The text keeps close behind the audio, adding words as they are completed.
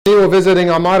you were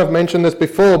visiting, I might have mentioned this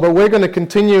before, but we're going to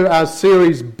continue our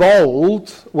series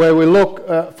Bold, where we look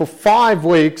for 5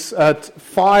 weeks at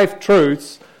 5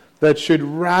 truths that should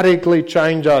radically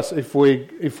change us if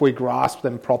we grasp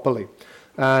them properly.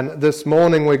 And this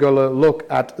morning we're going to look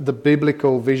at the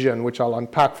biblical vision, which I'll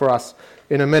unpack for us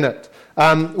in a minute.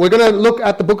 We're going to look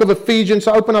at the book of Ephesians,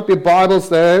 so open up your Bibles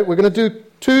there. We're going to do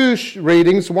 2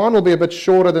 readings. One will be a bit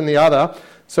shorter than the other.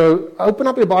 So open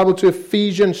up your Bible to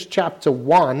Ephesians chapter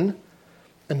 1,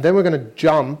 and then we're going to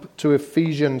jump to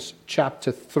Ephesians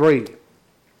chapter 3.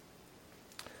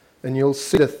 And you'll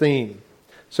see the theme.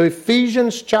 So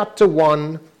Ephesians chapter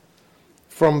 1,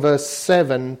 from verse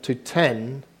 7 to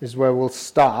 10 is where we'll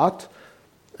start.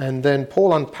 And then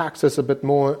Paul unpacks this a bit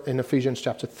more in Ephesians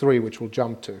chapter 3, which we'll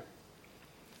jump to.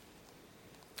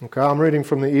 Okay, I'm reading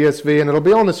from the ESV, and it'll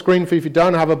be on the screen for you if you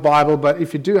don't have a Bible, but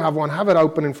if you do have one, have it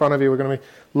open in front of you. We're going to be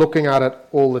looking at it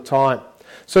all the time.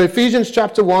 So Ephesians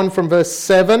chapter 1 from verse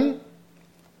 7.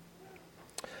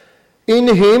 In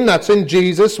him, that's in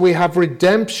Jesus, we have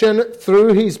redemption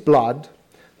through his blood,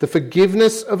 the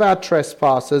forgiveness of our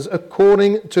trespasses,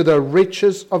 according to the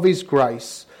riches of his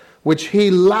grace, which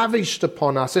he lavished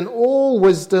upon us in all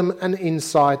wisdom and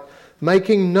insight,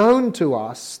 making known to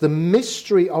us the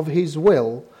mystery of his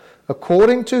will,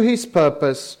 according to his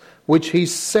purpose, which he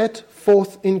set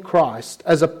forth in Christ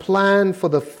as a plan for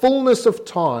the fullness of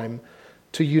time,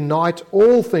 to unite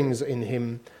all things in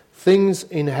him, things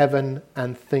in heaven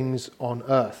and things on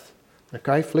earth.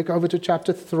 Okay, flick over to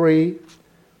chapter 3,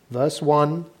 verse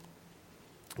 1.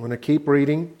 I'm going to keep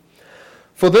reading.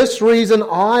 For this reason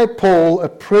I, Paul, a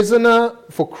prisoner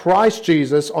for Christ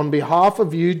Jesus, on behalf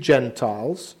of you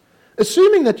Gentiles,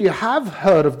 assuming that you have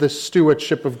heard of the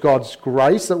stewardship of God's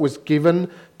grace that was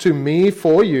given to me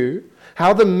for you,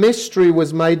 how the mystery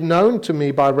was made known to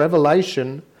me by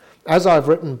revelation, as I've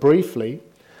written briefly.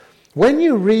 When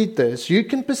you read this, you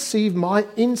can perceive my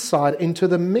insight into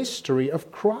the mystery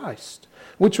of Christ,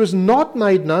 which was not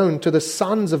made known to the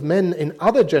sons of men in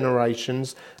other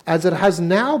generations, as it has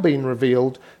now been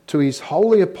revealed to his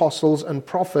holy apostles and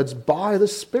prophets by the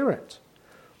Spirit.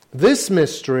 This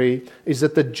mystery is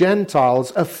that the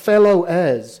Gentiles are fellow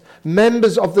heirs,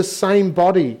 members of the same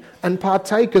body, and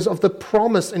partakers of the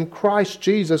promise in Christ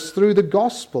Jesus through the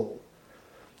gospel.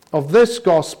 Of this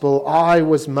gospel I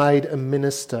was made a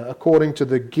minister according to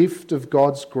the gift of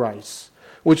God's grace,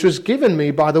 which was given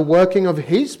me by the working of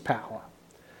his power.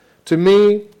 To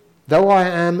me, though I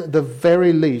am the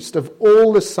very least of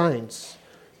all the saints,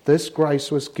 this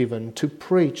grace was given to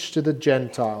preach to the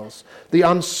Gentiles the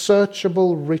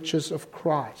unsearchable riches of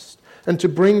Christ, and to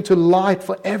bring to light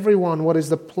for everyone what is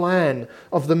the plan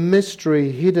of the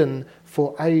mystery hidden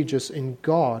for ages in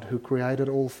God who created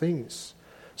all things,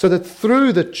 so that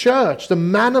through the church the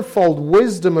manifold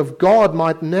wisdom of God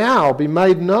might now be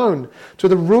made known to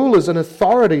the rulers and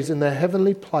authorities in their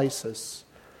heavenly places.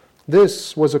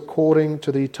 This was according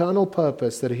to the eternal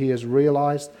purpose that he has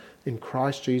realized in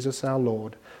Christ Jesus our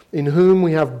Lord, in whom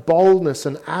we have boldness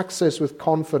and access with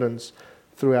confidence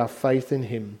through our faith in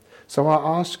him. So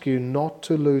I ask you not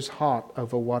to lose heart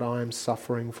over what I am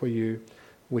suffering for you,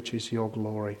 which is your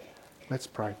glory. Let's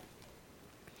pray.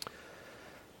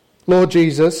 Lord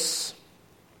Jesus,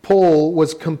 Paul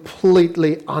was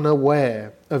completely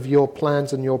unaware of your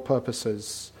plans and your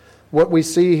purposes. What we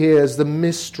see here is the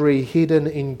mystery hidden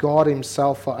in God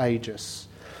himself for ages.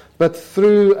 But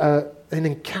through an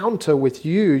encounter with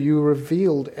you, you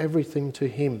revealed everything to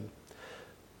him.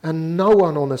 And no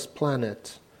one on this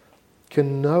planet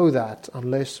can know that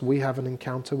unless we have an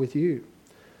encounter with you.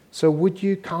 So would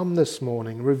you come this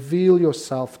morning, reveal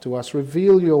yourself to us,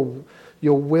 reveal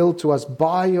your will to us,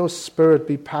 by your Spirit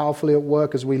be powerfully at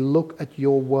work as we look at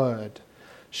your word.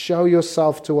 Show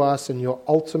yourself to us and your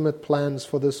ultimate plans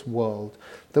for this world,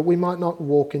 that we might not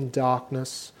walk in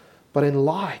darkness, but in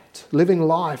light, living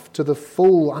life to the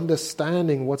full,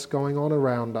 understanding what's going on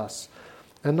around us,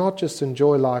 and not just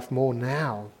enjoy life more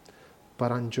now,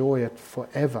 but enjoy it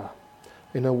forever,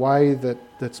 in a way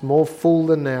that's more full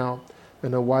than now,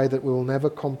 in a way that we will never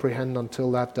comprehend until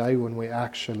that day when we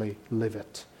actually live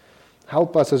it.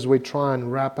 Help us as we try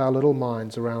and wrap our little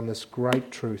minds around this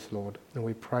great truth, Lord, and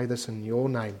we pray this in your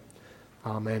name.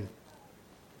 Amen.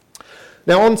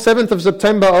 Now, on 7th of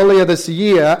September earlier this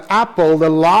year, Apple, the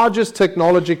largest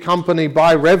technology company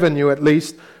by revenue at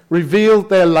least, revealed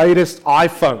their latest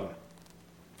iPhone.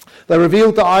 They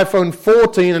revealed the iPhone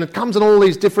 14, and it comes in all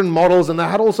these different models, and they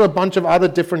had also a bunch of other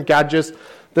different gadgets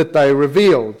that they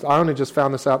revealed. I only just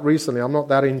found this out recently. I'm not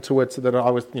that into it that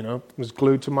I was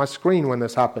glued to my screen when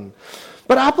this happened.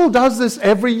 But Apple does this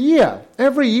every year.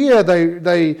 Every year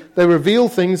they reveal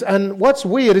things, and what's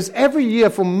weird is every year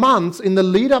for months in the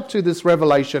lead up to this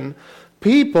revelation,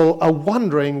 people are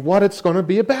wondering what it's going to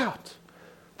be about.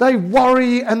 They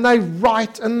worry and they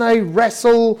write and they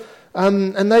wrestle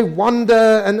and they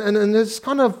wonder, and it's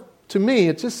kind of, to me,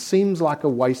 it just seems like a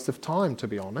waste of time, to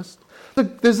be honest.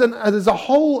 There's a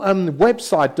whole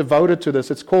website devoted to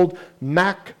this. It's called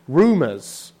Mac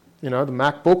Rumors, the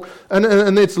MacBook.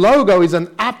 And its logo is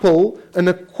an apple and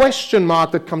a question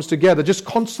mark that comes together, just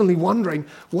constantly wondering,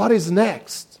 what is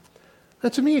next?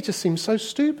 And to me, it just seems so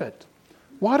stupid.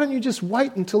 Why don't you just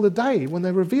wait until the day when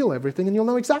they reveal everything and you'll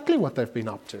know exactly what they've been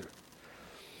up to?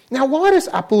 Now, why does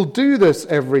Apple do this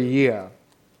every year?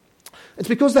 It's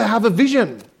because they have a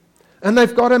vision and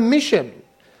they've got a mission.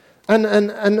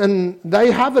 And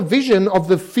they have a vision of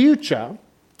the future,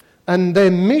 and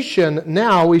their mission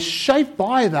now is shaped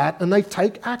by that, and they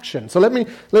take action. So let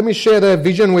me share their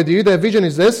vision with you. Their vision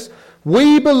is this: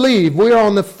 we believe we are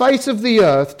on the face of the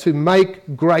earth to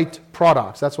make great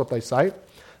products. That's what they say.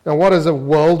 Now, what does a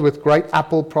world with great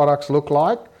Apple products look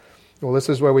like? Well, this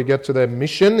is where we get to their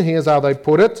mission. Here's how they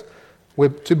put it.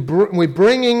 We're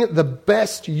bringing the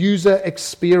best user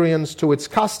experience to its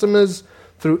customers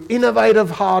through innovative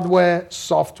hardware,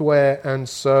 software, and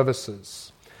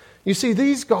services. You see,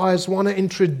 these guys want to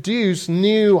introduce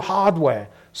new hardware,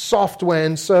 software,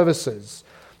 and services.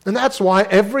 And that's why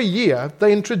every year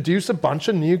they introduce a bunch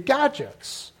of new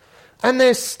gadgets. And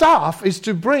their stuff is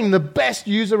to bring the best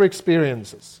user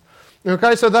experiences.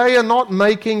 Okay, so they are not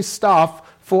making stuff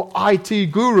for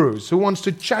IT gurus who wants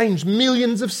to change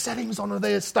millions of settings on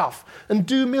their stuff and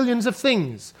do millions of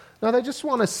things. No, they just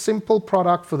want a simple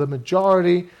product for the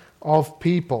majority of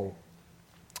people.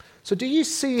 So do you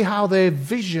see how their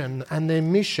vision and their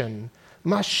mission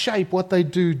must shape what they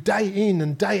do day in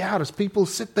and day out as people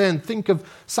sit there and think of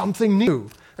something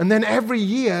new? And then every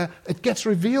year it gets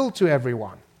revealed to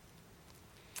everyone.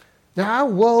 Now, our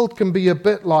world can be a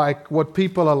bit like what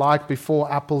people are like before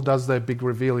Apple does their big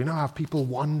reveal. You know how people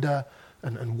wonder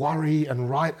and worry and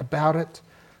write about it?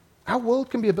 Our world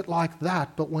can be a bit like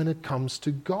that, but when it comes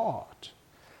to God.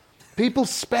 People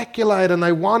speculate and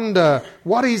they wonder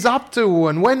what He's up to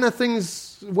and where are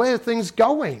things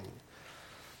going.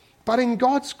 But in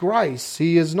God's grace,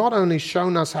 He has not only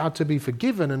shown us how to be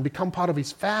forgiven and become part of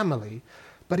His family,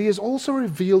 but He has also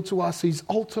revealed to us His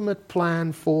ultimate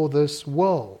plan for this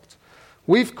world.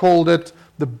 We've called it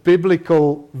the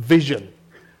biblical vision.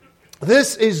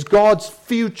 This is God's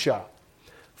future,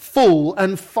 full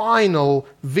and final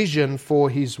vision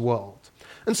for His world.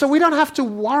 And so we don't have to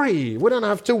worry, we don't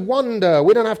have to wonder,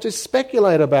 we don't have to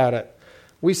speculate about it.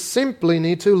 We simply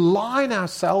need to line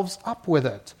ourselves up with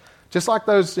it. Just like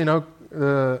those,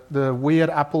 the weird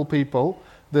Apple people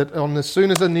that as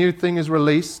soon as a new thing is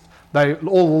released, they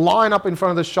all line up in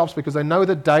front of the shops because they know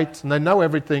the date and they know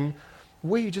everything.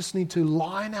 We just need to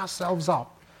line ourselves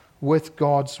up with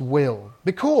God's will,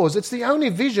 because it's the only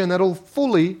vision that will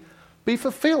fully be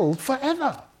fulfilled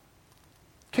forever.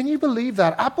 Can you believe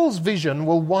that? Apple's vision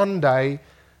will one day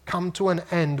come to an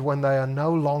end when they are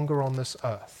no longer on this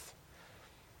earth.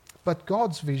 But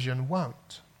God's vision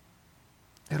won't.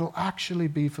 It'll actually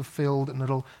be fulfilled and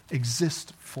it'll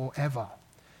exist forever.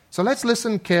 So let's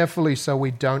listen carefully so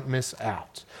we don't miss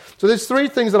out. So there's three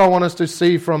things that I want us to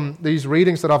see from these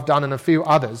readings that I've done and a few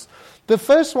others. The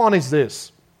first one is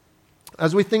this.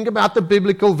 As we think about the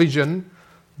biblical vision,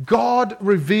 God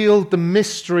revealed the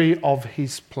mystery of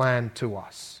His plan to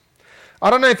us. I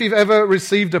don't know if you've ever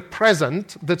received a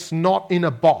present that's not in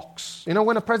a box.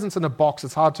 When a present's in a box,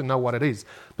 it's hard to know what it is.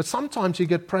 But sometimes you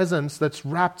get presents that's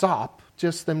wrapped up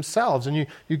just themselves, and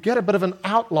you get a bit of an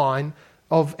outline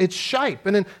of its shape.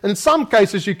 And in some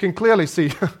cases, you can clearly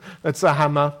see it's a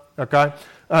hammer, okay?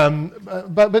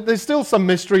 But there's still some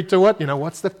mystery to it.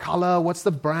 What's the color? What's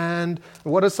the brand?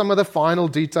 What are some of the final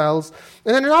details?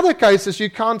 And then in other cases, you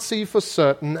can't see for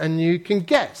certain and you can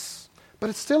guess. But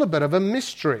it's still a bit of a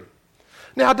mystery.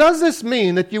 Now, does this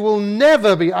mean that you will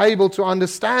never be able to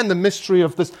understand the mystery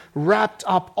of this wrapped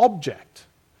up object?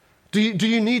 Do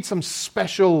you need some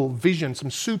special vision,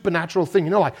 some supernatural thing?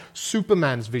 Like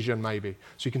Superman's vision maybe,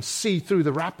 so you can see through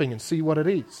the wrapping and see what it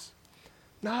is?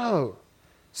 No.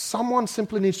 Someone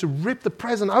simply needs to rip the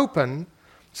present open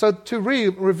so to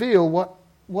reveal what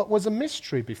was a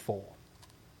mystery before.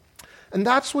 And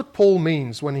that's what Paul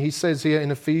means when he says here in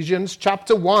Ephesians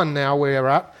chapter 1 now we're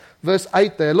at, verse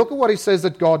 8 there. Look at what he says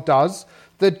that God does.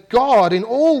 That God, in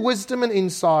all wisdom and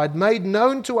insight, made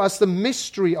known to us the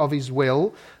mystery of His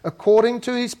will, according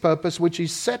to His purpose, which He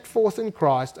set forth in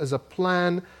Christ as a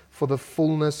plan for the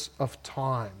fullness of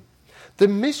time. The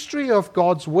mystery of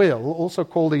God's will, also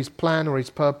called his plan or his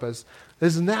purpose,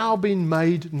 has now been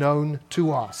made known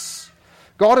to us.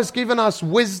 God has given us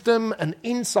wisdom and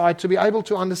insight to be able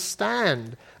to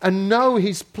understand and know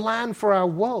his plan for our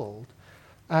world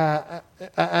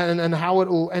and how it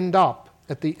will end up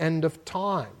at the end of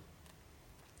time.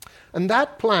 And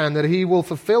that plan that he will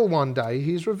fulfill one day,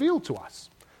 he's revealed to us.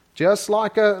 Just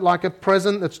like a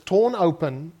present that's torn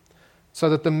open so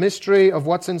that the mystery of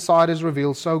what's inside is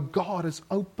revealed, so God has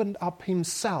opened up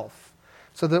himself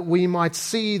so that we might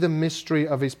see the mystery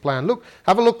of his plan. Look,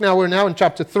 have a look now. We're now in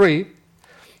chapter 3.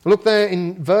 Look there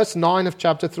in verse 9 of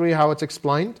chapter 3 how it's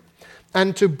explained.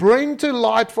 And to bring to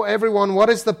light for everyone what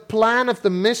is the plan of the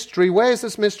mystery. Where is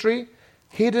this mystery?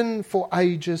 Hidden for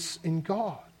ages in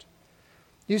God.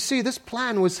 You see, this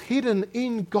plan was hidden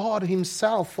in God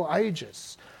himself for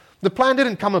ages. The plan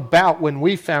didn't come about when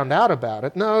we found out about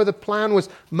it. No, the plan was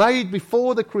made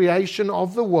before the creation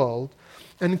of the world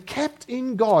and kept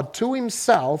in God to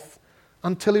himself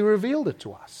until he revealed it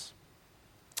to us.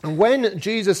 And when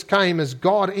Jesus came as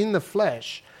God in the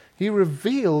flesh, he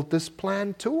revealed this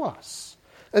plan to us,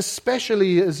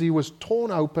 especially as he was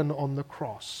torn open on the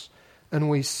cross and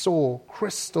we saw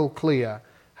crystal clear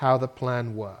how the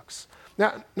plan works.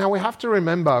 Now we have to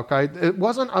remember, okay, it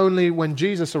wasn't only when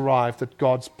Jesus arrived that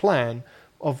God's plan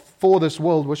for this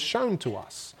world was shown to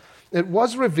us. It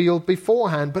was revealed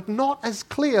beforehand, but not as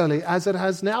clearly as it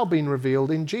has now been revealed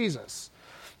in Jesus.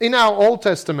 In our Old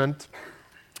Testament,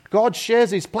 God shares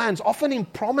his plans, often in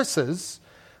promises,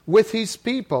 with his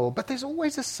people, but there's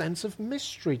always a sense of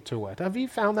mystery to it. Have you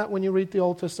found that when you read the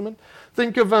Old Testament?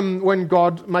 Think of when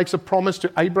God makes a promise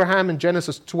to Abraham in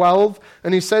Genesis 12,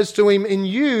 and he says to him, in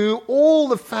you all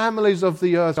the families of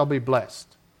the earth shall be blessed.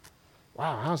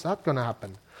 Wow, how's that going to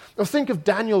happen? Or think of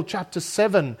Daniel chapter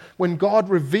 7, when God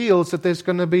reveals that there's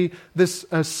going to be this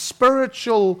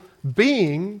spiritual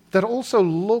being that also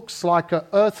looks like an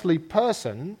earthly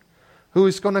person, who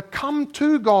is going to come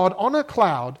to God on a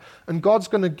cloud, and God's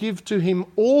going to give to him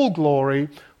all glory,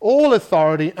 all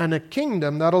authority, and a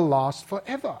kingdom that'll last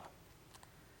forever.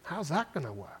 How's that going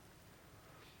to work?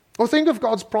 Or think of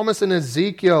God's promise in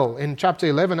Ezekiel in chapter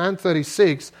 11 and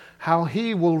 36, how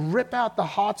he will rip out the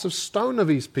hearts of stone of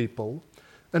his people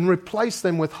and replace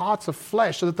them with hearts of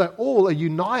flesh so that they all are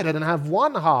united and have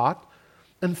one heart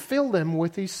and fill them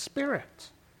with his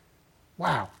spirit.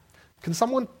 Wow. Can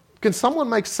someone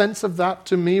make sense of that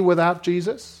to me without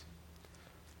Jesus?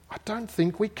 I don't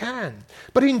think we can.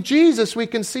 But in Jesus, we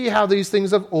can see how these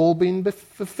things have all been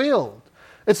fulfilled.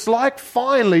 It's like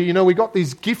finally, we got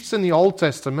these gifts in the Old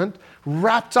Testament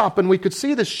wrapped up, and we could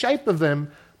see the shape of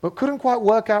them, but couldn't quite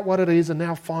work out what it is, and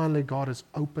now finally God has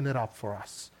opened it up for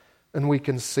us, and we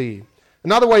can see.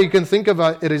 Another way you can think of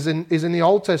it is in the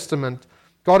Old Testament.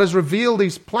 God has revealed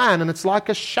his plan, and it's like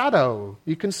a shadow.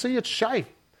 You can see its shape.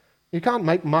 You can't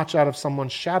make much out of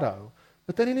someone's shadow.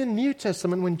 But then in the New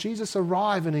Testament, when Jesus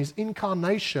arrived in his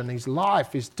incarnation, his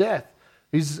life, his death,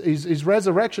 his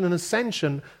resurrection and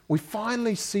ascension, we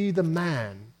finally see the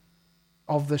man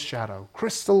of the shadow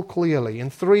crystal clearly in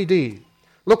 3D.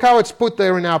 Look how it's put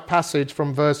there in our passage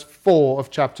from verse 4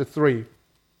 of chapter 3.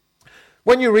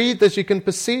 When you read this, you can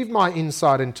perceive my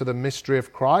insight into the mystery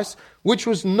of Christ, which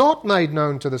was not made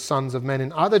known to the sons of men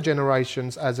in other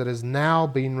generations, as it has now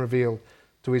been revealed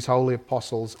to his holy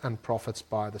apostles and prophets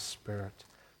by the Spirit.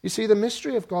 You see, the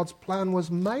mystery of God's plan was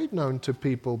made known to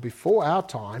people before our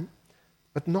time,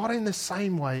 but not in the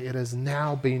same way it has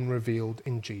now been revealed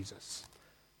in Jesus.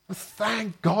 Well,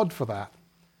 thank God for that.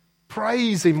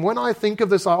 Praise him. When I think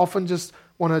of this, I often just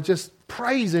want to just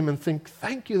praise him and think,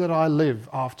 thank you that I live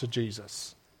after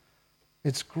Jesus.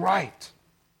 It's great.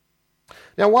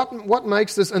 Now, what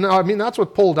makes this, and I mean, that's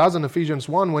what Paul does in Ephesians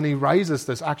 1 when he raises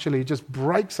this, actually, he just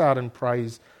breaks out in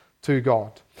praise to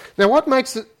God. Now, what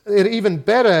makes it even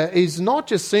better is not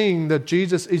just seeing that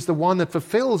Jesus is the one that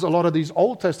fulfills a lot of these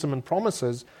Old Testament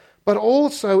promises, but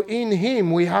also in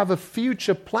him we have a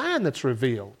future plan that's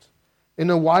revealed in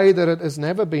a way that it has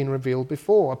never been revealed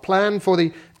before. A plan for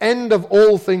the end of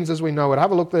all things as we know it.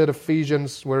 Have a look there at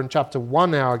Ephesians, we're in chapter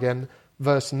 1 now again,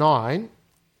 verse 9.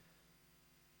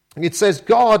 It says,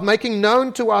 God making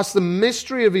known to us the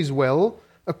mystery of his will,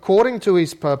 according to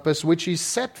his purpose, which he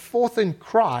set forth in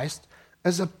Christ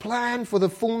as a plan for the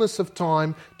fullness of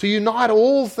time, to unite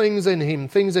all things in him,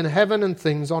 things in heaven and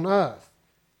things on earth.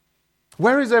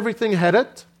 Where is everything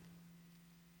headed?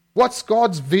 What's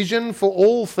God's vision for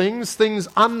all things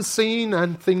unseen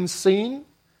and things seen?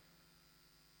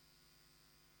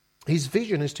 His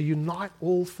vision is to unite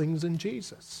all things in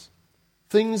Jesus.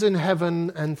 Things in heaven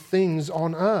and things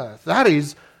on earth. That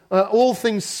is all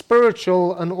things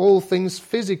spiritual and all things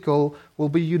physical will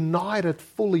be united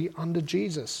fully under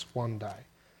Jesus one day.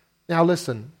 Now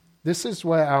listen, this is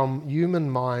where our human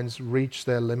minds reach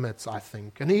their limits, I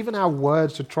think. And even our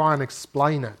words to try and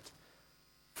explain it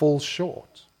fall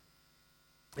short.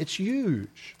 It's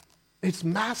huge. It's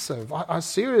massive. I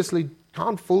seriously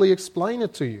can't fully explain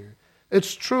it to you.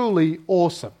 It's truly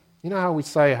awesome. You know how we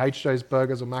say HJ's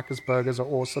Burgers or Macca's Burgers are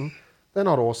awesome? They're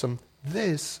not awesome.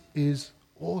 This is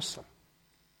awesome.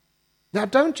 Now,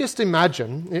 don't just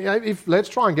imagine, let's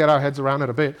try and get our heads around it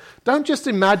a bit. Don't just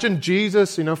imagine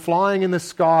Jesus, flying in the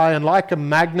sky and like a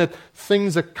magnet,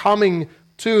 things are coming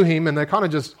to him and they're kind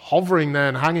of just hovering there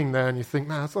and hanging there and you think,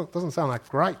 man, that doesn't sound that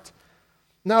great.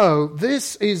 No,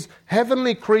 this is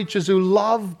heavenly creatures who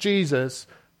love Jesus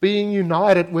being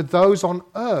united with those on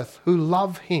earth who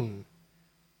love him.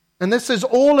 And this is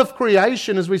all of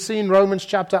creation, as we see in Romans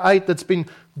chapter 8, that's been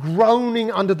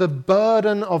groaning under the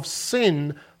burden of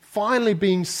sin, finally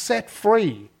being set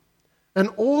free. And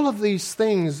all of these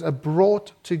things are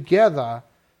brought together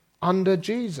under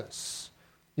Jesus.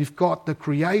 You've got the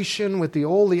creation with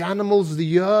all the animals of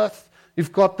the earth.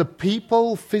 You've got the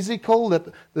people, physical,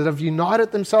 that have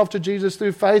united themselves to Jesus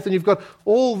through faith. And you've got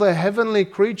all the heavenly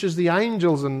creatures, the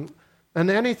angels, and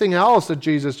anything else that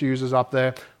Jesus uses up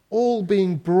there, all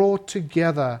being brought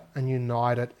together and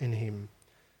united in him.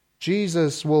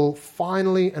 Jesus will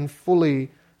finally and fully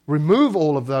remove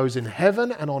all of those in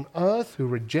heaven and on earth who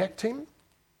reject him.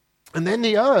 And then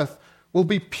the earth will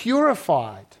be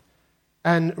purified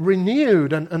and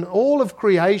renewed, and all of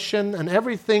creation and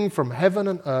everything from heaven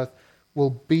and earth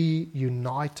will be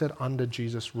united under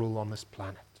Jesus' rule on this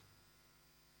planet.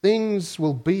 Things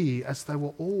will be as they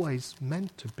were always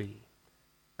meant to be,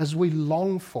 as we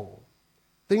long for.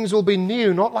 Things will be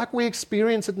new, not like we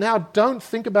experience it now. Don't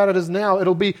think about it as now.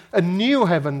 It'll be a new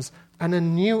heavens and a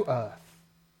new earth.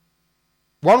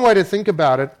 One way to think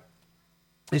about it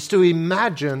is to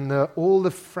imagine all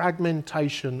the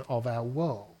fragmentation of our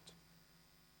world.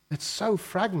 It's so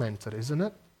fragmented, isn't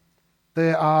it?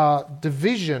 There are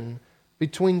division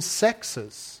between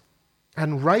sexes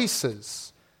and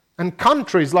races and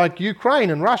countries like Ukraine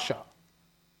and Russia.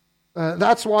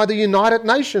 That's why the United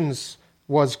Nations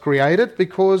was created,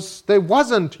 because there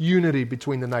wasn't unity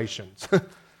between the nations.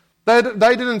 They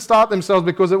didn't start themselves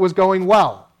because it was going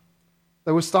well.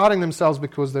 They were starting themselves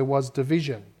because there was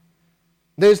division.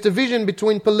 There's division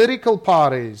between political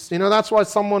parties. That's why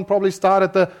someone probably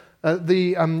started the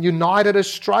United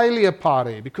Australia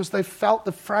Party, because they felt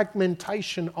the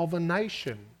fragmentation of a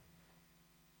nation.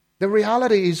 The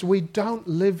reality is we don't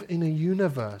live in a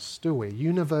universe, do we?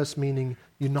 Universe meaning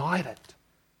united.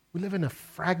 We live in a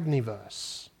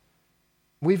fragniverse.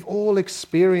 We've all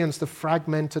experienced the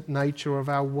fragmented nature of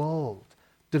our world.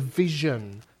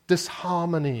 Division,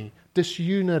 disharmony,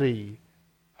 disunity,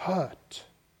 hurt.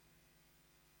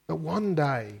 But one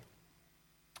day,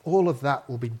 all of that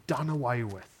will be done away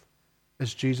with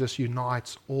as Jesus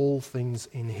unites all things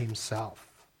in himself.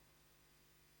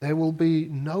 There will be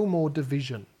no more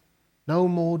division, no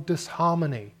more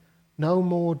disharmony, no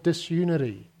more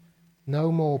disunity,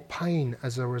 no more pain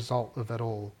as a result of it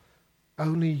all.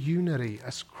 Only unity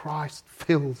as Christ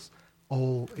fills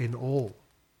all in all.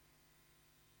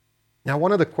 Now,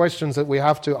 one of the questions that we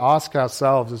have to ask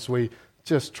ourselves as we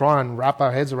just try and wrap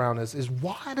our heads around this is,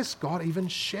 why does God even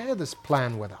share this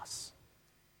plan with us?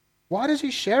 Why does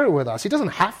he share it with us? He doesn't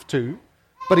have to,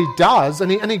 but he does.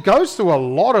 And he goes through a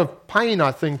lot of pain,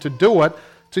 I think, to do it,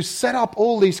 to set up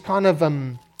all these kind of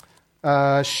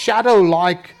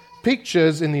shadow-like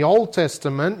pictures in the Old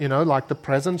Testament, like the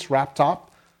presents wrapped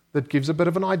up, that gives a bit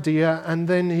of an idea. And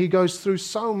then he goes through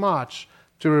so much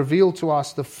to reveal to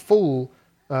us the full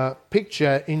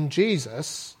picture in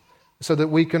Jesus, so that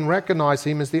we can recognize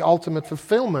him as the ultimate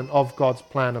fulfillment of God's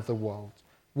plan of the world.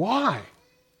 Why?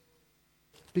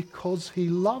 Because he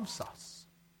loves us.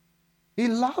 He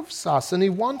loves us and he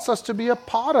wants us to be a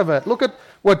part of it. Look at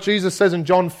what Jesus says in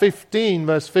John 15,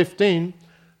 verse 15.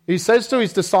 He says to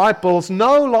his disciples,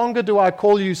 "No longer do I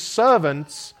call you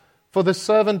servants, for the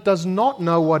servant does not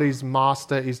know what his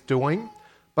master is doing,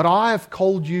 but I have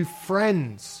called you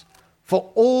friends.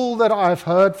 For all that I have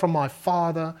heard from my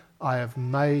Father, I have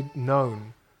made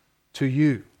known to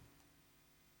you."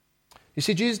 You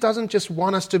see, Jesus doesn't just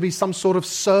want us to be some sort of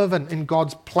servant in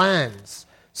God's plans,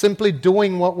 simply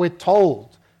doing what we're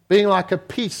told, being like a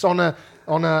piece on a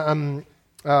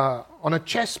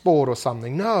chessboard or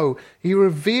something. No, he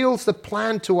reveals the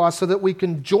plan to us so that we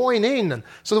can join in and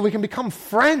so that we can become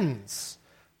friends.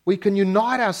 We can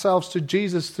unite ourselves to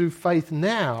Jesus through faith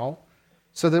now,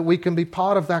 so that we can be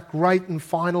part of that great and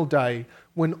final day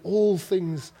when all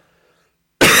things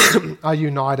are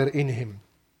united in him.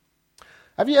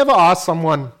 Have you ever asked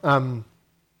someone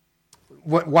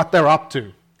what they're up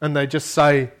to, and they just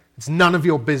say, it's none of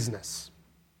your business?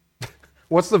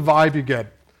 What's the vibe you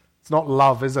get? It's not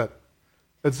love, is it?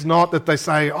 It's not that they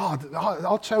say,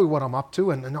 I'll show you what I'm up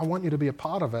to, and I want you to be a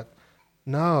part of it.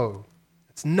 No,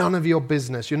 it's none of your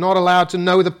business. You're not allowed to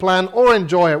know the plan or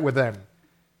enjoy it with them.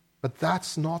 But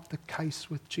that's not the case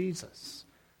with Jesus,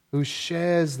 who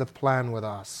shares the plan with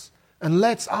us and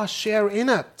lets us share in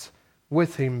it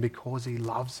with him because he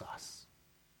loves us.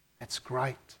 It's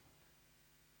great.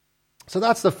 So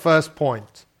that's the first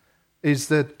point, is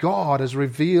that God has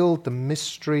revealed the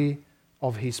mystery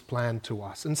of his plan to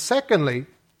us. And secondly,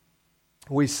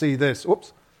 we see this.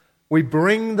 We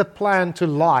bring the plan to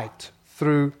light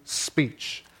through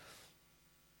speech.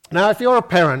 Now, if you're a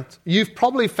parent, you've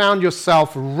probably found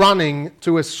yourself running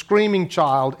to a screaming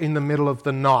child in the middle of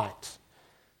the night.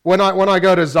 When I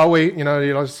go to Zoe,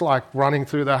 it's like running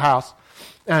through the house.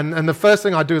 And the first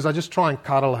thing I do is I just try and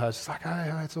cuddle her. She's like,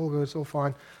 hey, it's all good, it's all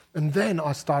fine. And then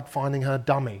I start finding her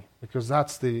dummy, because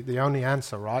that's the only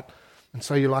answer, right? And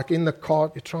so you're like in the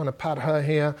cot, you're trying to pat her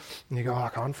here, and you go, I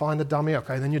can't find the dummy.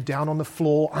 Okay, then you're down on the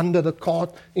floor, under the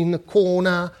cot, in the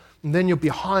corner, and then you're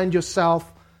behind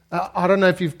yourself. I don't know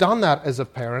if you've done that as a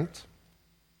parent.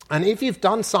 And if you've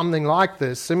done something like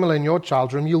this, similar in your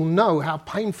child's room, you'll know how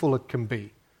painful it can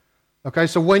be. Okay,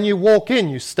 so when you walk in,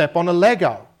 you step on a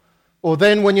Lego. Or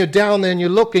then when you're down there and you're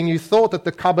looking, you thought that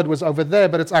the cupboard was over there,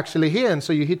 but it's actually here, and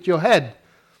so you hit your head.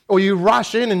 Or you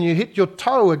rush in and you hit your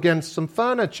toe against some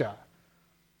furniture.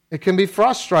 It can be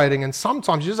frustrating, and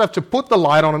sometimes you just have to put the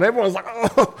light on and everyone's like,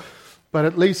 oh, but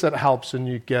at least it helps and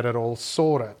you get it all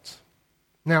sorted.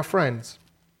 Now, friends,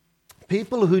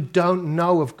 people who don't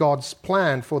know of God's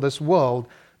plan for this world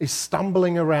is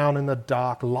stumbling around in the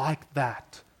dark like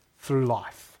that through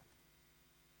life.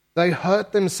 They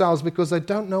hurt themselves because they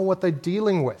don't know what they're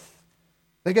dealing with.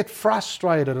 They get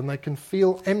frustrated and they can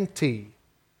feel empty.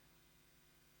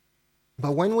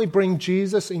 But when we bring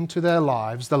Jesus into their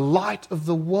lives, the light of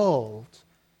the world,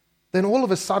 then all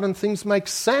of a sudden things make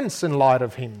sense in light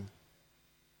of him.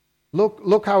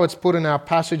 Look how it's put in our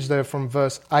passage there from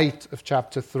verse 8 of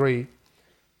chapter 3.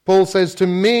 Paul says, to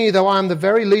me, though I am the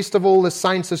very least of all the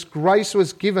saints, this grace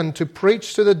was given to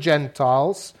preach to the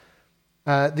Gentiles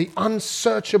the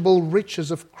unsearchable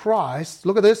riches of Christ.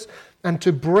 Look at this. And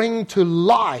to bring to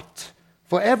light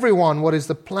for everyone what is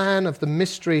the plan of the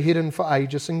mystery hidden for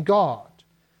ages in God.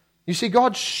 You see,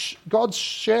 God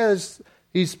shares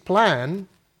his plan,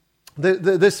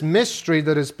 this mystery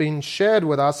that has been shared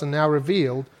with us and now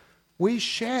revealed. We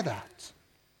share that.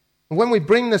 And when we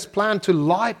bring this plan to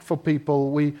light for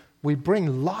people, we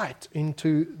bring light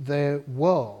into their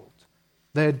world.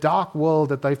 Their dark world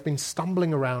that they've been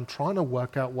stumbling around trying to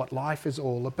work out what life is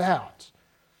all about.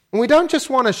 And we don't just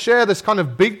want to share this kind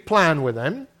of big plan with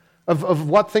them of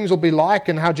what things will be like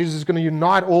and how Jesus is going to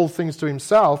unite all things to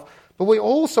himself, but we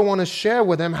also want to share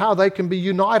with them how they can be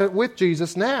united with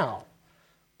Jesus now.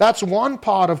 That's one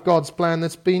part of God's plan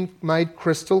that's been made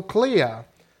crystal clear.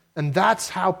 And that's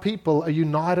how people are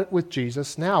united with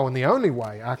Jesus now, and the only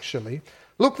way, actually.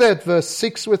 Look there at verse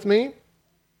 6 with me.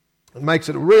 It makes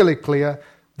it really clear.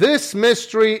 This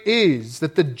mystery is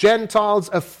that the Gentiles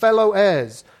are fellow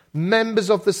heirs, members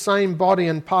of the same body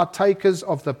and partakers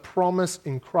of the promise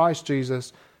in Christ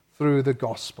Jesus through the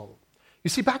gospel. You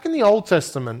see, back in the Old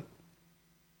Testament,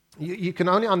 you can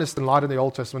only understand light in the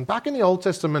Old Testament. Back in the Old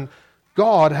Testament,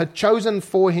 God had chosen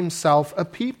for himself a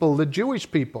people, the Jewish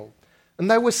people,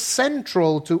 and they were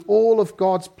central to all of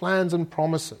God's plans and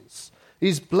promises.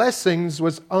 His blessings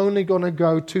was only going to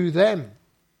go to them.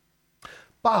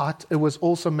 But it was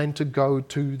also meant to go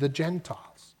to the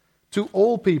Gentiles, to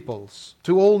all peoples,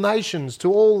 to all nations,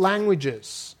 to all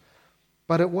languages.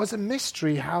 But it was a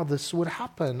mystery how this would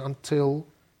happen until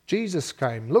Jesus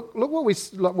came. Look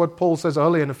what Paul says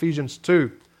earlier in Ephesians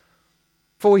 2.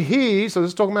 For he, so this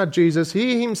is talking about Jesus,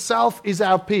 he himself is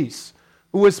our peace,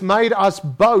 who has made us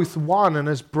both one and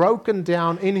has broken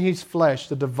down in his flesh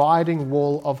the dividing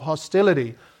wall of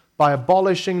hostility, by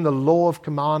abolishing the law of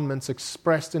commandments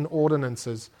expressed in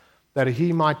ordinances, that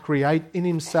he might create in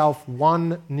himself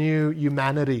one new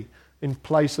humanity in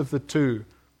place of the two,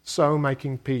 so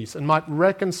making peace, and might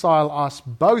reconcile us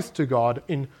both to God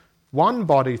in one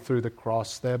body through the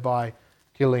cross, thereby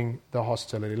killing the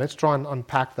hostility. Let's try and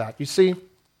unpack that. You see,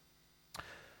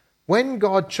 when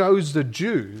God chose the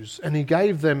Jews and he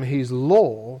gave them his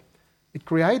law, it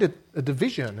created a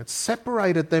division. It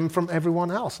separated them from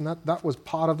everyone else. And that was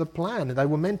part of the plan. They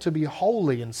were meant to be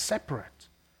holy and separate.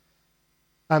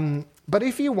 But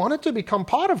if you wanted to become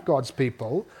part of God's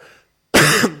people,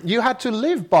 you had to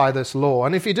live by this law.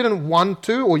 And if you didn't want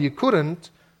to or you couldn't,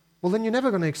 well, then you're never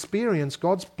going to experience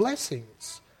God's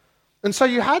blessings. And so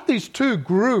you had these two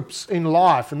groups in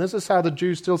life, and this is how the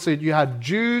Jews still see it. You had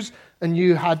Jews and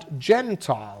you had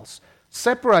Gentiles,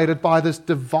 separated by this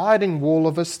dividing wall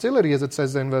of hostility, as it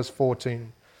says in verse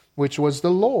 14, which was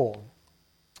the law.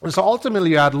 And so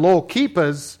ultimately you had law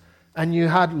keepers and you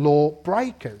had law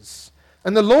breakers.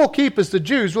 And the law keepers, the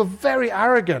Jews, were very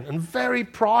arrogant and very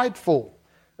prideful.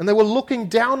 And they were looking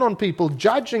down on people,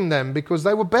 judging them because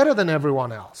they were better than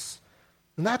everyone else.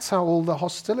 And that's how all the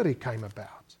hostility came about.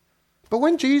 But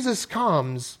when Jesus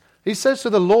comes, he says to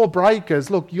the law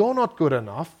breakers, look, you're not good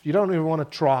enough. You don't even want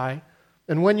to try.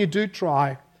 And when you do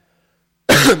try,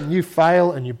 you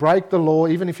fail and you break the law,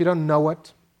 even if you don't know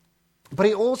it. But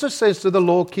he also says to the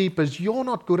law keepers, you're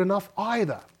not good enough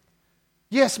either.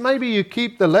 Yes, maybe you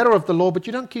keep the letter of the law, but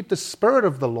you don't keep the spirit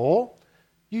of the law.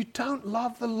 You don't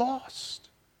love the lost.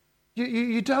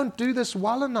 You don't do this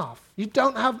well enough. You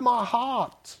don't have my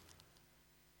heart.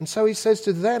 And so he says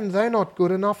to them, they're not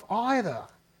good enough either.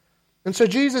 And so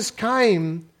Jesus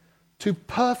came to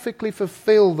perfectly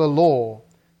fulfill the law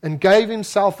and gave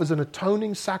himself as an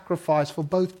atoning sacrifice for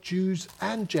both Jews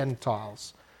and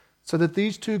Gentiles, so that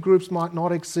these two groups might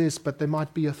not exist, but there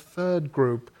might be a third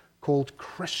group called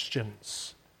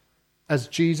Christians, as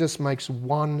Jesus makes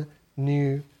one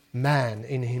new man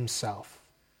in himself.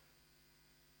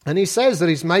 And he says that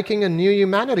he's making a new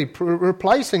humanity,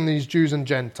 replacing these Jews and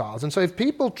Gentiles. And so if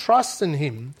people trust in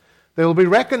him, they will be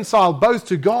reconciled both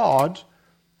to God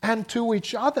and to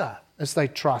each other as they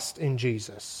trust in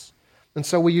Jesus. And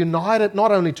so we're united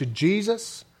not only to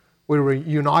Jesus, we're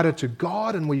united to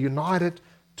God, and we're united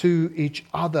to each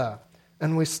other.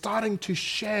 And we're starting to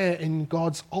share in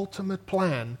God's ultimate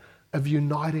plan of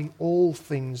uniting all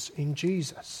things in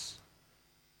Jesus.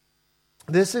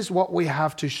 This is what we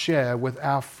have to share with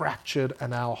our fractured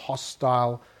and our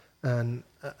hostile and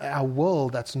our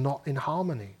world that's not in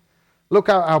harmony. Look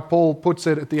how Paul puts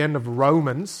it at the end of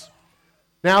Romans.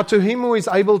 Now to him who is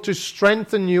able to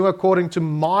strengthen you according to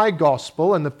my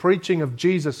gospel and the preaching of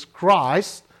Jesus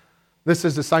Christ. This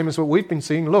is the same as what we've been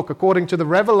seeing. Look, according to the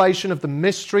revelation of the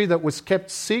mystery that was kept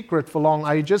secret for long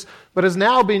ages, but has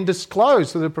now been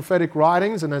disclosed through the prophetic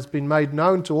writings and has been made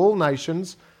known to all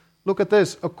nations. Look at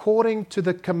this, according to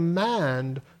the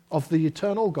command of the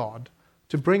eternal God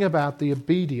to bring about the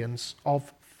obedience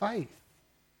of faith.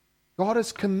 God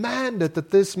has commanded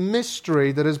that this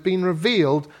mystery that has been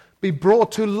revealed be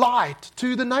brought to light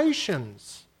to the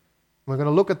nations. We're going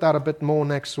to look at that a bit more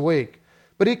next week.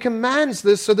 But he commands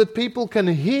this so that people can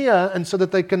hear and so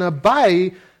that they can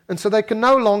obey and so they can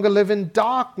no longer live in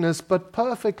darkness but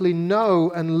perfectly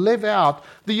know and live out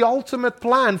the ultimate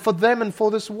plan for them and for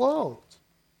this world.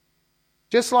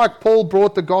 Just like Paul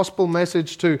brought the gospel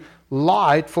message to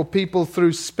light for people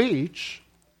through speech,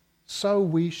 so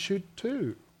we should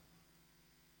too.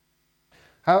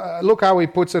 Look how he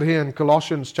puts it here in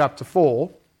Colossians chapter 4.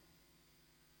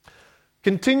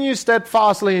 Continue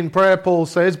steadfastly in prayer, Paul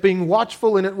says, being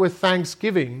watchful in it with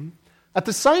thanksgiving. At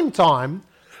the same time,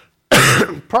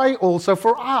 pray also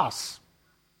for us,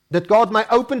 that God may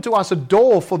open to us a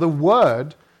door for the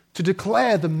word to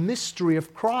declare the mystery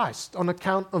of Christ, on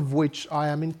account of which I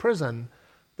am in prison,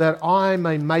 that I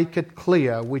may make it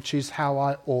clear which is how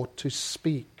I ought to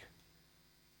speak.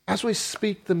 As we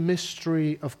speak the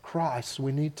mystery of Christ,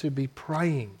 we need to be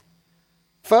praying.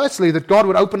 Firstly, that God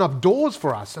would open up doors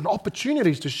for us and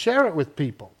opportunities to share it with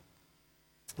people.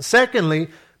 Secondly,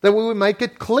 that we would make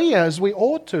it clear as we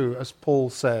ought to, as Paul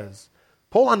says.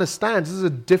 Paul understands this is a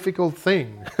difficult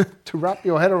thing to wrap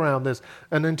your head around this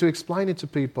and then to explain it to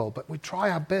people, but we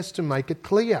try our best to make it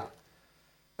clear.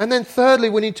 And then thirdly,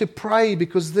 we need to pray,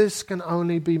 because this can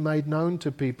only be made known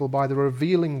to people by the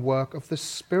revealing work of the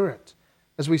Spirit,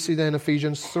 as we see there in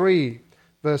Ephesians 3,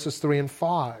 verses 3 and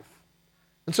 5.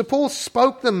 And so Paul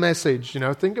spoke the message,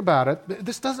 think about it.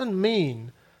 This doesn't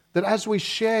mean that as we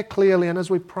share clearly and as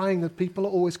we're praying that people are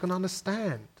always going to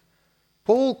understand.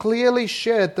 Paul clearly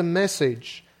shared the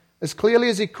message as clearly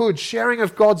as he could, sharing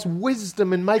of God's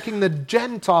wisdom in making the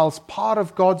Gentiles part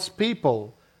of God's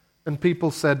people. And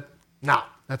people said, no,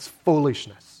 that's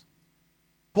foolishness.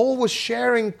 Paul was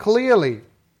sharing clearly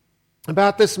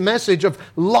about this message of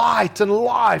light and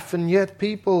life, and yet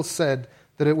people said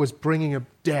that it was bringing up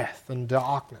death and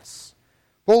darkness.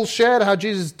 Paul shared how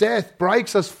Jesus' death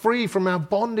breaks us free from our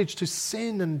bondage to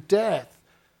sin and death,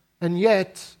 and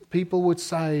yet people would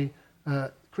say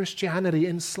Christianity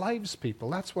enslaves people.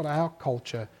 That's what our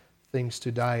culture thinks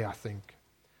today, I think.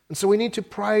 And so we need to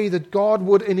pray that God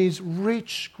would, in his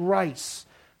rich grace,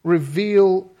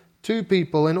 reveal to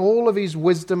people in all of his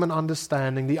wisdom and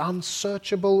understanding the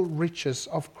unsearchable riches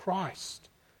of Christ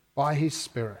by his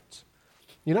Spirit.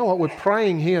 You know what? We're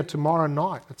praying here tomorrow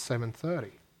night at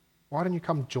 7:30. Why don't you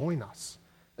come join us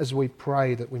as we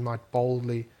pray that we might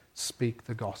boldly speak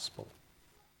the gospel?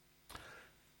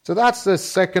 So that's the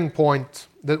second point,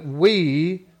 that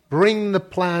we bring the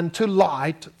plan to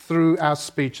light through our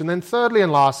speech. And then thirdly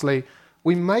and lastly,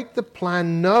 we make the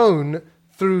plan known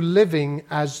through living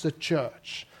as the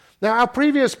church. Now, our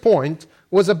previous point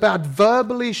was about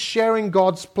verbally sharing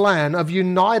God's plan of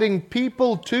uniting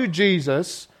people to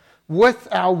Jesus with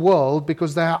our world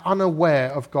because they are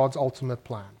unaware of God's ultimate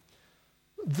plan.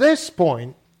 This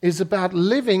point is about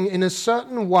living in a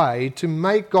certain way to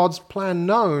make God's plan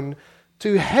known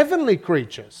to heavenly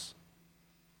creatures.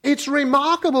 It's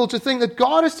remarkable to think that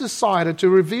God has decided to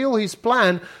reveal his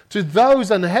plan to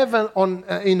those in heaven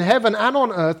and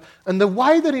on earth, and the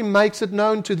way that he makes it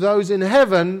known to those in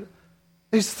heaven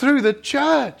is through the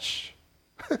church.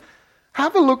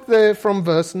 Have a look there from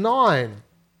verse 9.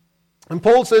 And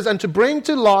Paul says, "And to bring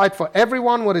to light for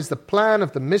everyone what is the plan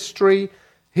of the mystery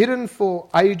hidden for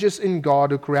ages in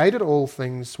God who created all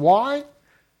things." Why?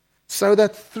 So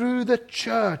that through the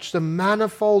church the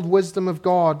manifold wisdom of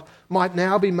God might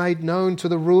now be made known to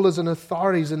the rulers and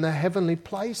authorities in the heavenly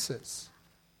places.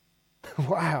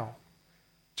 Wow.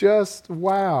 Just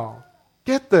wow.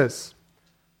 Get this.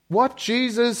 What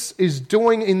Jesus is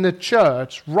doing in the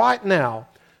church right now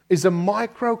is a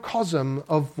microcosm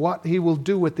of what he will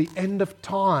do at the end of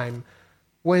time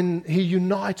when he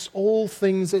unites all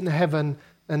things in heaven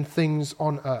and things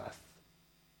on earth.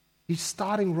 He's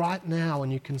starting right now,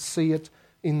 and you can see it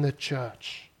in the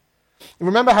church.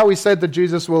 Remember how we said that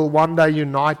Jesus will one day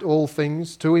unite all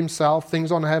things to himself,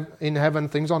 things in heaven,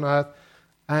 things on earth,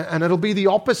 and it'll be the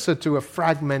opposite to a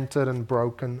fragmented and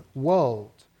broken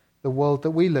world, the world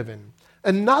that we live in.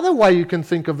 Another way you can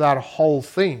think of that whole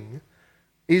thing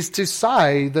is to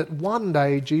say that one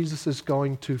day Jesus is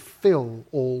going to fill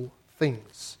all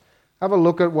things. Have a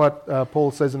look at what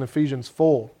Paul says in Ephesians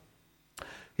 4.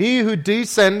 "He who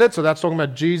descended," so that's talking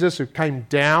about Jesus who came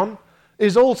down,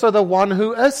 "is also the one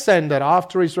who ascended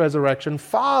after his resurrection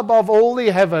far above all the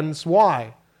heavens."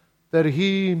 Why? That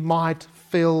he might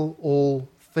fill all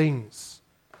things.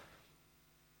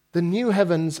 The new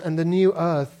heavens and the new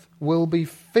earth will be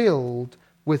filled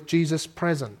with Jesus'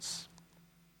 presence,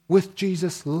 with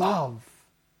Jesus' love,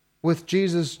 with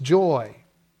Jesus' joy.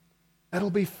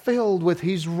 It'll be filled with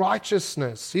his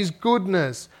righteousness, his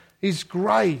goodness, his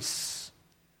grace.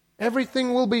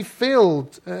 Everything will be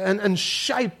filled and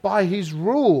shaped by his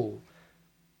rule,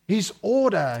 his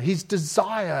order, his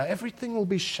desire. Everything will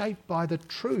be shaped by the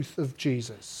truth of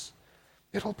Jesus.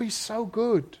 It'll be so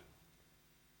good.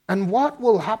 And what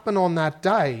will happen on that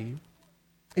day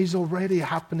is already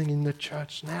happening in the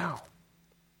church now.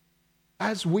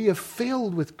 As we are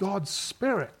filled with God's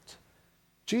Spirit,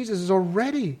 Jesus is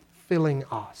already filling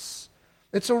us.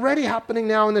 It's already happening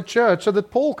now in the church, so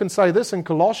that Paul can say this in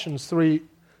Colossians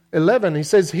 3:11. He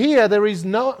says, "Here there is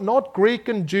not Greek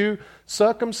and Jew,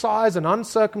 circumcised and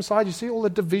uncircumcised." You see all the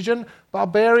division,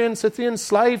 barbarian, Scythian,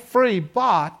 slave, free,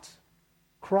 but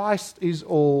Christ is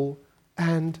all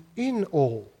and in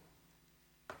all.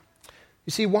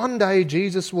 You see, one day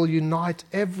Jesus will unite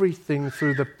everything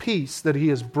through the peace that he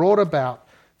has brought about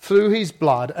through his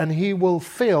blood, and he will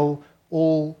fill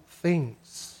all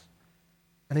things.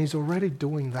 And he's already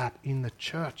doing that in the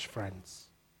church, friends.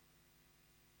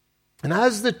 And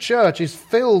as the church is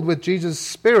filled with Jesus'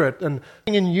 Spirit and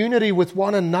in unity with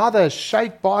one another,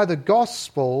 shaped by the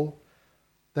gospel,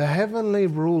 the heavenly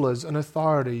rulers and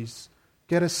authorities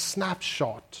get a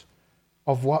snapshot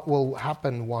of what will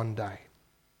happen one day.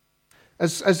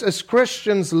 As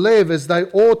Christians live as they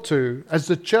ought to, as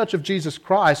the church of Jesus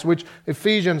Christ, which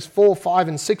Ephesians 4, 5,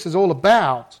 and 6 is all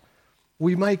about,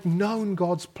 we make known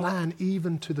God's plan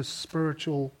even to the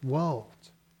spiritual world.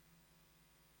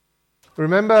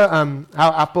 Remember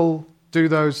how Apple do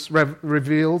those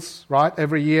reveals, right,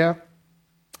 every year?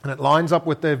 And it lines up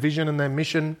with their vision and their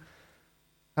mission.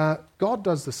 God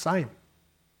does the same.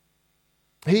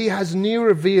 He has new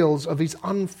reveals of his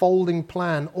unfolding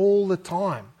plan all the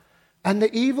time. And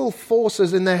the evil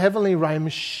forces in the heavenly realm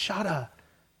shudder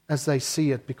as they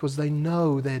see it because they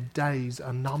know their days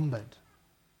are numbered.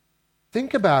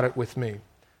 Think about it with me.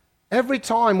 Every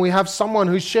time we have someone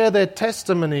who share their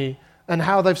testimony and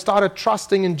how they've started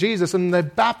trusting in Jesus and they're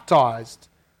baptized,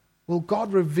 well,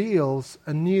 God reveals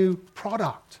a new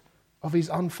product of his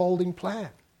unfolding plan.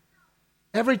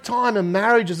 Every time a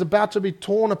marriage is about to be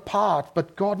torn apart,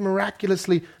 but God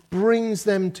miraculously brings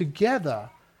them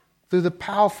together through the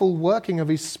powerful working of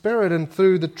his Spirit and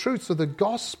through the truths of the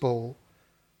gospel,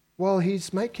 Well,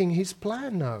 he's making his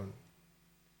plan known.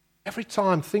 Every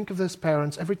time, think of this,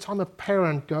 parents, every time a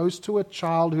parent goes to a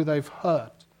child who they've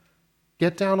hurt,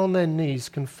 get down on their knees,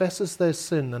 confesses their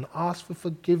sin, and asks for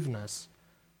forgiveness,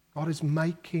 God is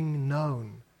making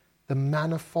known the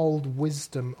manifold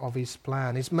wisdom of his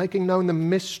plan. He's making known the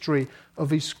mystery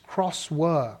of his cross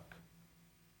work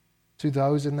to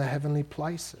those in the heavenly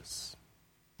places.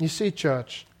 You see,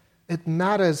 church, it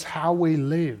matters how we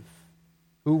live,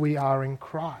 who we are in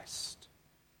Christ.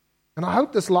 And I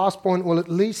hope this last point will at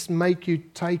least make you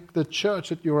take the church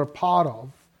that you're a part of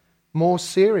more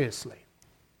seriously.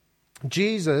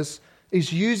 Jesus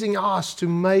is using us to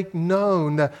make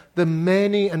known the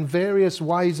many and various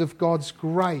ways of God's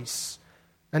grace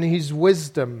and his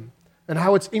wisdom, and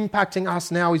how it's impacting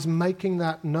us now. He's making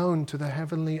that known to the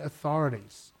heavenly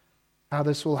authorities. How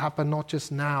this will happen not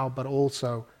just now, but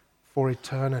also for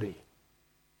eternity.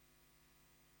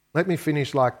 Let me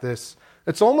finish like this.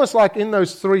 It's almost like in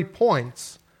those 3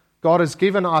 points, God has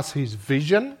given us his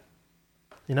vision.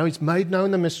 He's made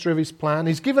known the mystery of his plan.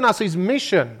 He's given us his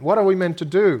mission. What are we meant to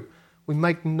do? We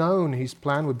make known his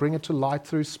plan. We bring it to light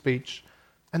through speech.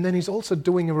 And then he's also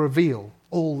doing a reveal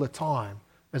all the time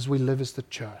as we live as the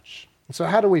church. And so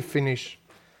how do we finish?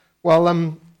 Well,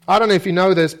 I don't know if you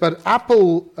know this, but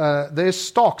Apple, their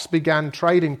stocks began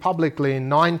trading publicly in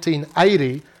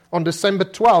 1980 on December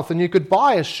 12th, and you could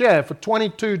buy a share for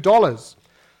 $22.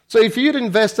 So if you'd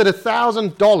invested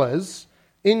 $1,000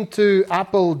 into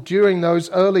Apple during those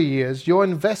early years, your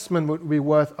investment would be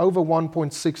worth over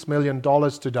 $1.6 million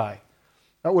today.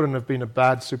 That wouldn't have been a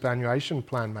bad superannuation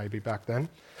plan maybe back then.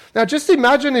 Now just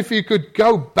imagine if you could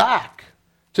go back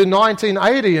to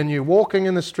 1980 and you're walking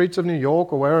in the streets of New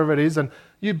York or wherever it is, and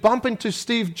you bump into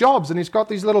Steve Jobs and he's got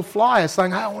these little flyers saying,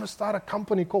 hey, I want to start a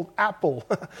company called Apple.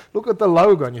 Look at the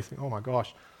logo, and you think, oh my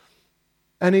gosh.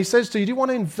 And he says to you, do you want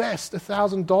to invest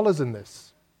 $1,000 in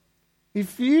this?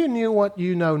 If you knew what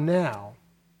you know now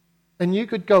and you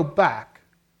could go back,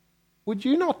 would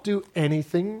you not do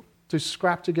anything to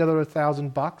scrap together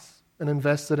 $1,000 and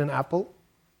invest it in Apple?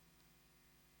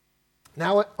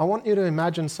 Now, I want you to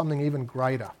imagine something even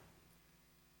greater.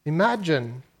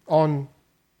 Imagine on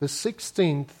the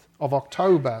 16th of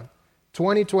October,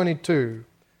 2022,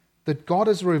 that God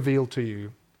has revealed to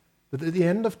you that at the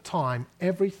end of time,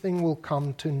 everything will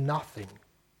come to nothing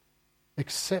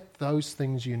except those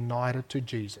things united to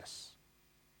Jesus.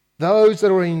 Those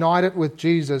that are united with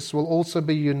Jesus will also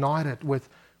be united with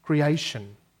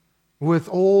creation, with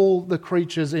all the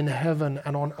creatures in heaven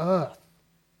and on earth.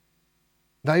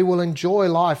 They will enjoy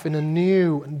life in a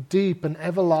new and deep and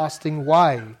everlasting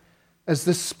way as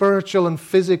the spiritual and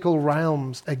physical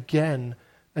realms again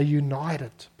are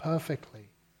united perfectly.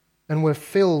 And we're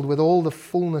filled with all the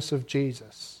fullness of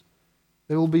Jesus.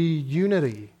 There will be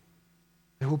unity.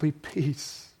 There will be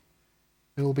peace.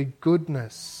 There will be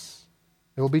goodness.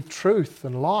 There will be truth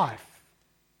and life.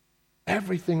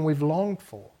 Everything we've longed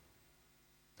for.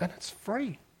 And it's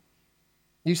free.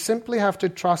 You simply have to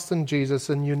trust in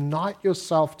Jesus and unite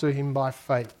yourself to him by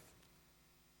faith.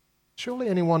 Surely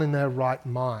anyone in their right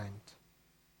mind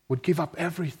would give up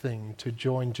everything to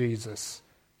join Jesus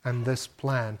and this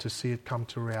plan to see it come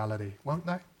to reality, won't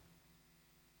they?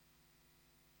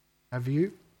 Have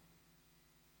you?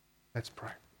 Let's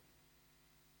pray.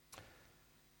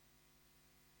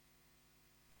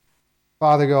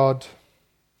 Father God,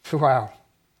 wow,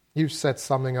 you've set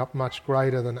something up much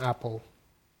greater than Apple.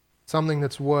 Something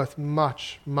that's worth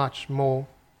much, much more.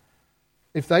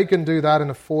 If they can do that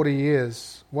in 40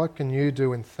 years, what can you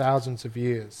do in thousands of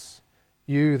years?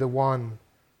 You, the one,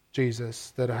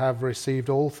 Jesus, that have received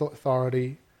all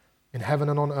authority in heaven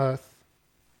and on earth,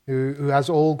 who has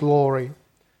all glory,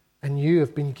 and you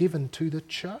have been given to the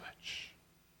church.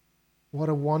 What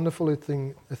a wonderful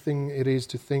thing it is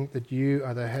to think that you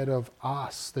are the head of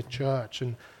us, the church,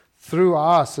 and through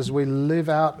us, as we live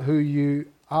out who you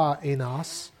are in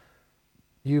us,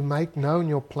 you make known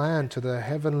your plan to the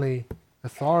heavenly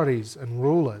authorities and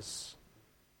rulers.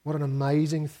 What an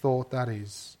amazing thought that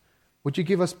is. Would you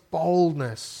give us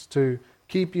boldness to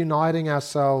keep uniting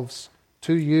ourselves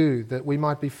to you, that we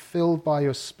might be filled by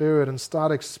your Spirit and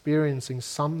start experiencing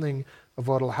something of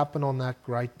what will happen on that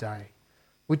great day.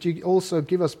 Would you also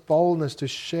give us boldness to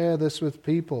share this with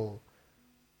people?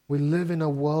 We live in a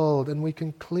world, and we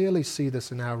can clearly see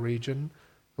this in our region,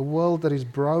 a world that is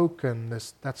broken,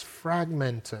 that's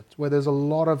fragmented, where there's a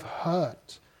lot of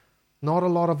hurt, not a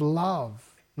lot of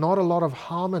love, not a lot of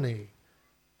harmony.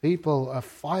 People are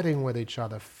fighting with each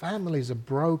other. Families are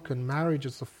broken.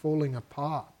 Marriages are falling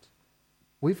apart.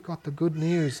 We've got the good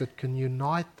news that can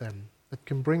unite them, that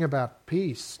can bring about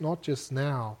peace, not just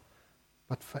now,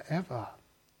 but forever.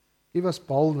 Give us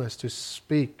boldness to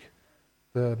speak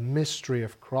the mystery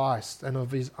of Christ and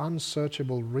of his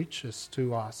unsearchable riches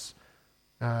to us.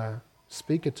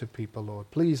 Speak it to people, Lord.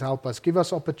 Please help us. Give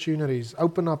us opportunities.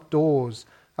 Open up doors.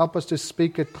 Help us to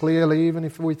speak it clearly, even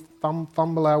if we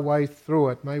fumble our way through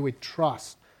it. May we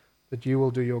trust that you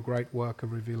will do your great work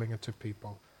of revealing it to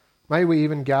people. May we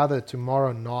even gather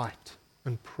tomorrow night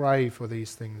and pray for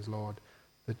these things, Lord,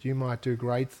 that you might do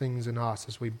great things in us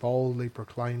as we boldly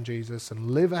proclaim Jesus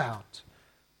and live out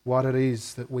what it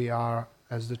is that we are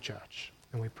as the church.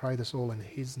 And we pray this all in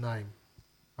his name.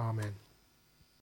 Amen.